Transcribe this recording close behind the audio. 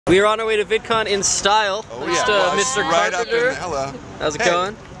We are on our way to VidCon in style. Oh Thanks yeah, to Mr. right Carpenter. up in, hello. How's it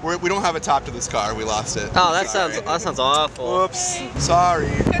going? We don't have a top to this car. We lost it. Oh, that sounds awful. Whoops.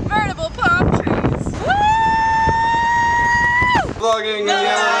 Sorry. Convertible palm trees. Woo! Vlogging.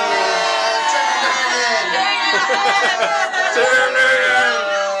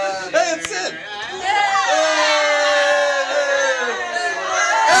 Hey, it's Sid.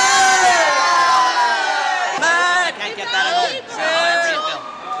 I can't get that at home.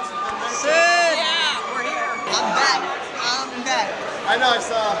 Sid! Yeah, we're here. I'm back. I know, I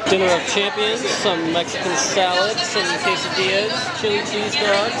saw. Dinner of champions, some Mexican salad, some quesadillas, chili cheese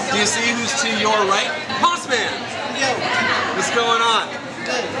dogs. Do you see who's to your right? Bossman! What's going on?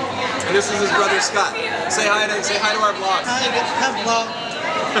 And this is his brother Scott. Say hi to our vlog. Hi vlog.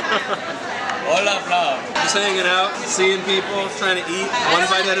 Hola, vlog. Just hanging out, seeing people, trying to eat, one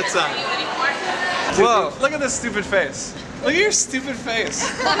bite at a time. Whoa, look at this stupid face. Look at your stupid face.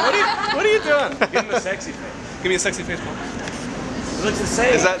 What are you doing? Give him a sexy face. Give me a sexy face, Paul. It looks the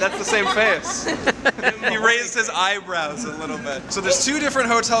same. That's the same face. He raised his eyebrows a little bit. So there's two different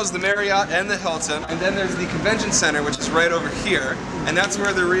hotels, the Marriott and the Hilton, and then there's the convention center, which is right over here, and that's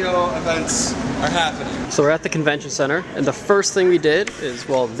where the real events are happening. So we're at the convention center, and the first thing we did is,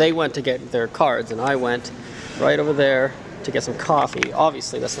 well, they went to get their cards, and I went right over there to get some coffee.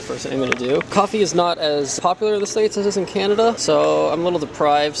 Obviously, that's the first thing I'm gonna do. Coffee is not as popular in the States as it is in Canada, so I'm a little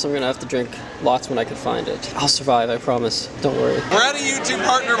deprived, so I'm gonna have to drink lots when I can find it. I'll survive, I promise. Don't worry. We're at a YouTube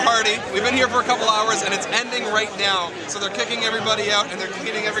partner party. We've been here for a couple hours, and it's ending right now. So they're kicking everybody out, and they're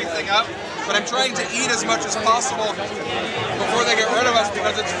cleaning everything up. But I'm trying to eat as much as possible before they get rid of us,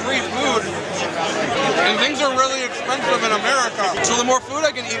 because it's free food. And things are really expensive in America. So the more food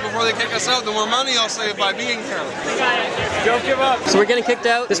I can eat before they kick us out, the more money I'll save by being here. Don't give up. So we're getting kicked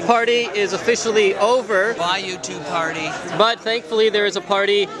out. This party is officially over. Bye, YouTube party. But thankfully there is a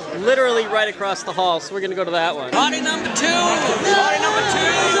party literally right across the hall, so we're gonna go to that one. Party number 2. Party number 2.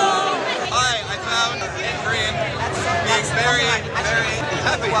 Hi, I found in green. Being very, very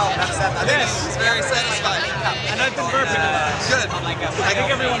happy. Yes, it's very satisfying. And I've been burping a lot. Good. I think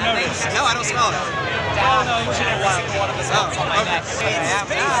everyone noticed. No, I don't smell it. Oh no, you should have watched one of the songs. Oh, okay.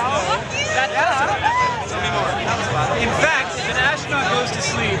 Tell me more. In fact, if an astronaut goes to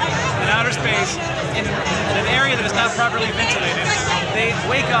sleep in outer space in an area that is not properly ventilated, they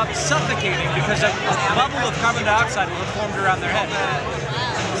wake up suffocating because a bubble of carbon dioxide will have formed around their head.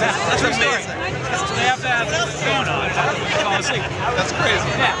 That's amazing. So they have to have phone on to fall asleep. That's crazy.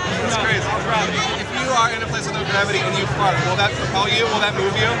 Yeah. That's crazy. If you are in a place with no gravity and you fart, will that propel you? Will that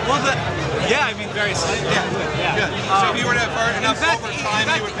move you? Well, yeah, I mean, very slightly. Yeah. Good. So if you were to fart enough over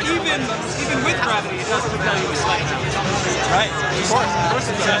time, you would pick up even with gravity, it does propel you slightly. Right. Of course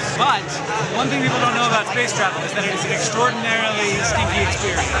it does. But one thing people don't know about space travel is that it is an extraordinarily stinky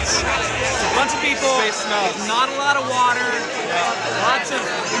experience. It's a bunch of people, not a lot of water, lots of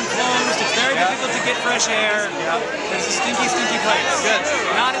enclosed, it's very difficult to get fresh air. It's a stinky, stinky place. Good.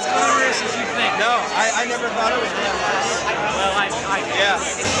 Not as glamorous as you think. No, I never thought it was glamorous. Well, I Yeah.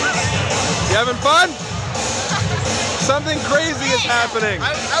 You having fun? Something crazy is happening.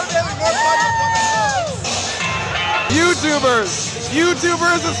 I'm having more fun with YouTubers!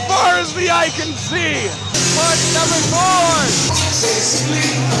 YouTubers as far as the eye can see! Party number 4!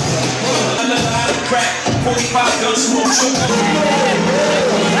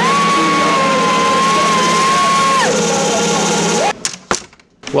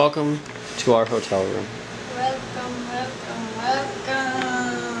 Welcome to our hotel room. Welcome, welcome,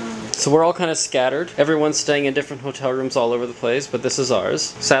 welcome. So we're all kind of scattered. Everyone's staying in different hotel rooms all over the place, but this is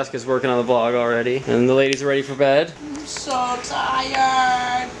ours. Saskia's working on the vlog already, and the ladies are ready for bed. I'm so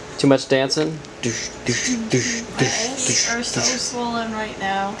tired. Too much dancing? My eyes are so swollen right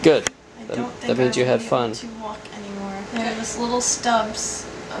now. Good. I don't think That means you I will had be fun. able to walk anymore. They're just little stubs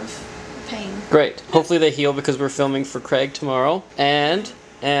of pain. Great. Hopefully they heal, because we're filming for Craig tomorrow. And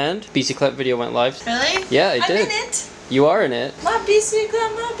BC Clap video went live. Really? Yeah, it did. I'm in it. You are in it. My BC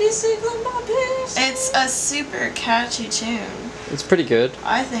Clap, my BC Clap, my BC. It's a super catchy tune. It's pretty good.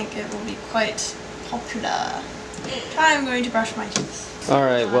 I think it will be quite popular. I'm going to brush my teeth.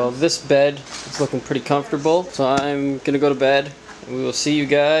 Alright, well this bed is looking pretty comfortable, so I'm gonna go to bed, and we will see you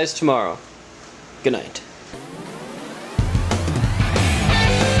guys tomorrow. Good night.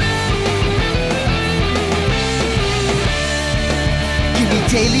 Give me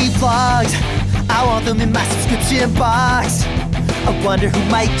daily vlogs, I want them in my subscription box. I wonder who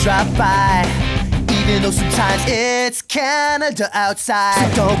might drop by, even though sometimes it's Canada outside.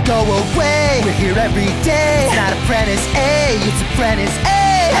 So don't go away, we're here every day. It's not ApprenticeEh, it's ApprenticeEh.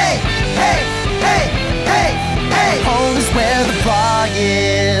 Hey, hey, hey, hey, hey. Home is where the vlog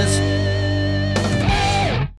is.